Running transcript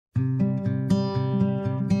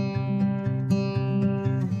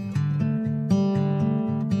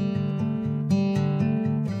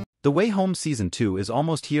The Way Home Season 2 is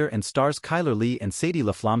almost here and stars Chyler Leigh and Sadie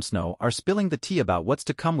Laflamme-Snow are spilling the tea about what's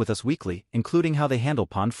to come with Us Weekly, including how they handle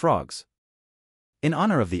pond frogs. In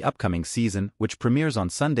honor of the upcoming season, which premieres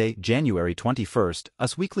on Sunday, January 21st,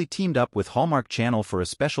 Us Weekly teamed up with Hallmark Channel for a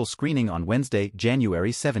special screening on Wednesday,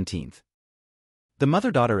 January 17th. The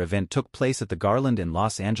mother-daughter event took place at the Garland in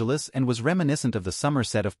Los Angeles and was reminiscent of the summer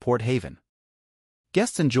set of Port Haven.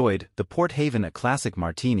 Guests enjoyed the Port Haven a classic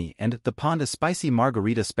martini and the Pond a spicy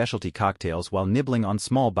margarita specialty cocktails while nibbling on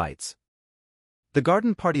small bites. The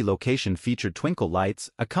garden party location featured twinkle lights,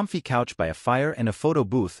 a comfy couch by a fire and a photo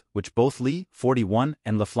booth, which both Leigh, 41,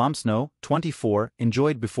 and Laflamme-Snow, 24,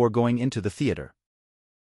 enjoyed before going into the theater.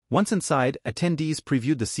 Once inside, attendees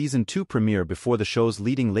previewed the Season 2 premiere before the show's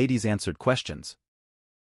leading ladies answered questions.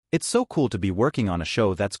 "It's so cool to be working on a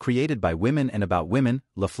show that's created by women and about women,"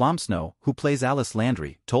 Laflamme-Snow, who plays Alice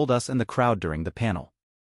Landry, told us and the crowd during the panel.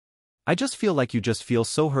 "I just feel like you just feel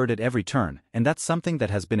so heard at every turn, and that's something that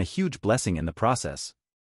has been a huge blessing in the process."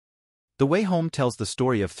 The Way Home tells the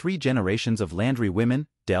story of 3 generations of Landry women: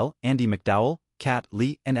 Del, Andie MacDowell, Kat,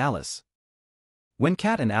 Leigh, and Alice. When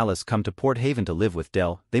Kat and Alice come to Port Haven to live with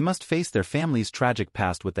Del, they must face their family's tragic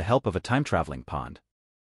past with the help of a time-traveling pond.